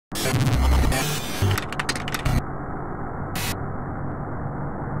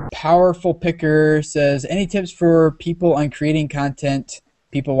Powerful Picker says, any tips for people on creating content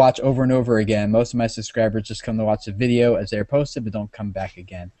people watch over and over again? Most of my subscribers just come to watch the video as they're posted, but don't come back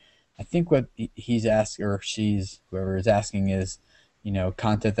again. I think what he's asking, or she's, whoever is asking, is, you know,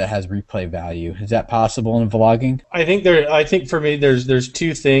 content that has replay value. Is that possible in vlogging? I think for me, there's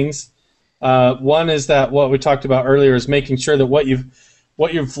two things. One is that what we talked about earlier is making sure that what you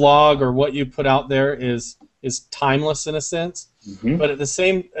vlog or what you put out there is timeless in a sense. Mm-hmm. But at the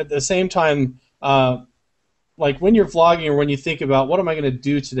same time, like when you're vlogging or when you think about what am I going to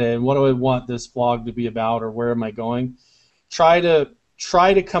do today and what do I want this vlog to be about or where am I going, try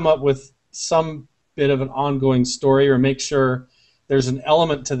to come up with some bit of an ongoing story or make sure there's an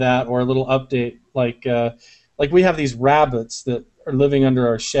element to that or a little update. Like we have these rabbits that are living under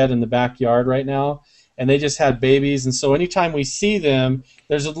our shed in the backyard right now, and they just had babies, and so anytime we see them,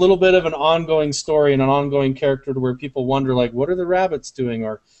 there's a little bit of an ongoing story and an ongoing character to where people wonder, like, what are the rabbits doing,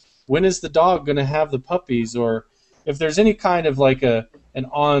 or when is the dog going to have the puppies, or if there's any kind of like an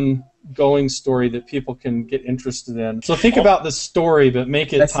ongoing story that people can get interested in. So think about the story, but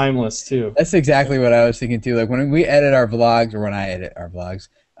make it timeless too. That's exactly what I was thinking too. Like when we edit our vlogs, or when I edit our vlogs,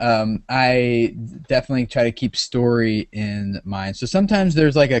 I definitely try to keep story in mind. So sometimes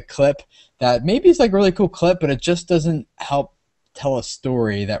there's like a clip that maybe it's like a really cool clip, but it just doesn't help tell a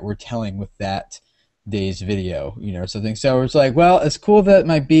story that we're telling with that day's video, you know, something. So it's like, well, as cool that it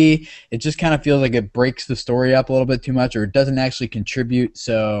might be, it just kind of feels like it breaks the story up a little bit too much, or it doesn't actually contribute,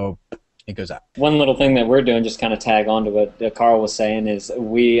 so it goes out. One little thing that we're doing, just kind of tag on to what Carl was saying, is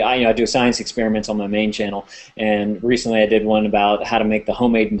I do science experiments on my main channel, and recently I did one about how to make the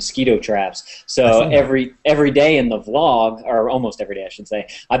homemade mosquito traps. So every day in the vlog, or almost every day I should say,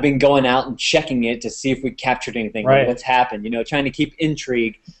 I've been going out and checking it to see if we captured anything, right, what's happened, you know, trying to keep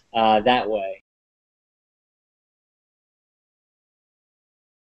intrigue that way.